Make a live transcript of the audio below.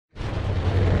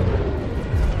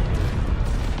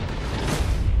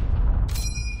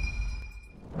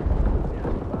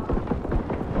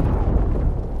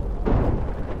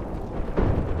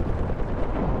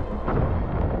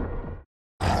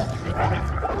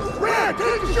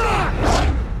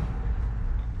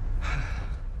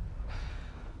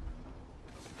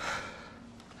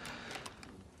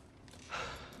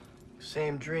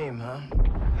dream, huh?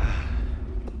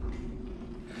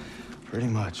 Pretty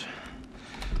much.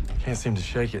 Can't seem to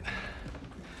shake it.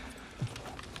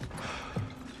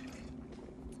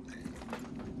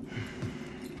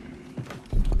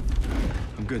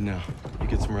 I'm good now. You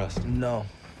get some rest. No.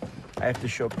 I have to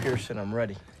show Pearson I'm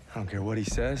ready. I don't care what he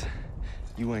says.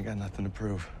 You ain't got nothing to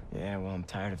prove. Yeah, well, I'm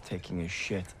tired of taking his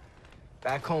shit.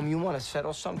 Back home, you want to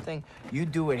settle something, you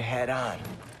do it head on.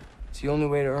 It's the only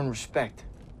way to earn respect.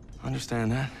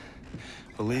 Understand that.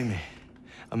 Believe me,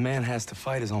 a man has to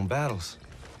fight his own battles.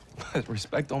 But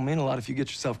respect don't mean a lot if you get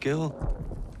yourself killed.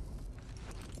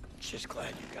 Just glad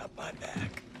you got my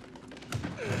back.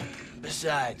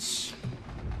 Besides,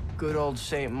 good old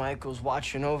St. Michael's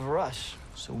watching over us,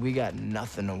 so we got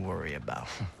nothing to worry about.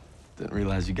 Didn't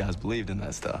realize you guys believed in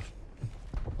that stuff.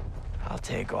 I'll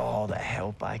take all the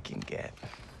help I can get.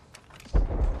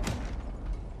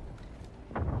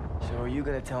 So are you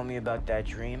gonna tell me about that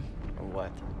dream, or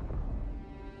what?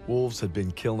 Wolves had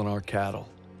been killing our cattle.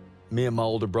 Me and my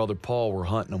older brother Paul were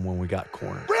hunting them when we got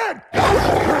cornered. Brad! Brad,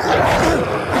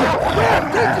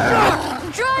 take the shot!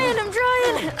 I'm trying!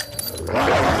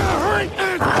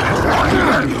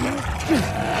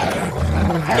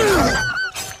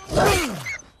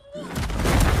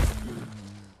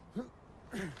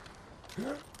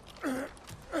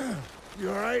 You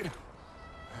all right?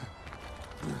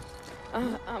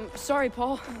 I'm sorry,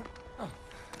 Paul.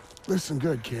 Listen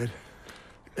good, kid.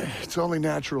 It's only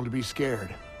natural to be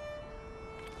scared.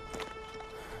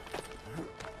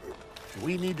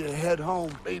 We need to head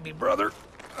home, baby brother.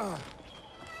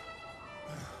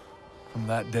 From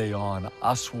that day on,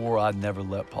 I swore I'd never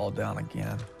let Paul down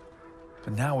again.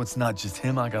 But now it's not just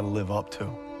him I gotta live up to.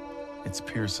 It's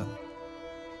Pearson.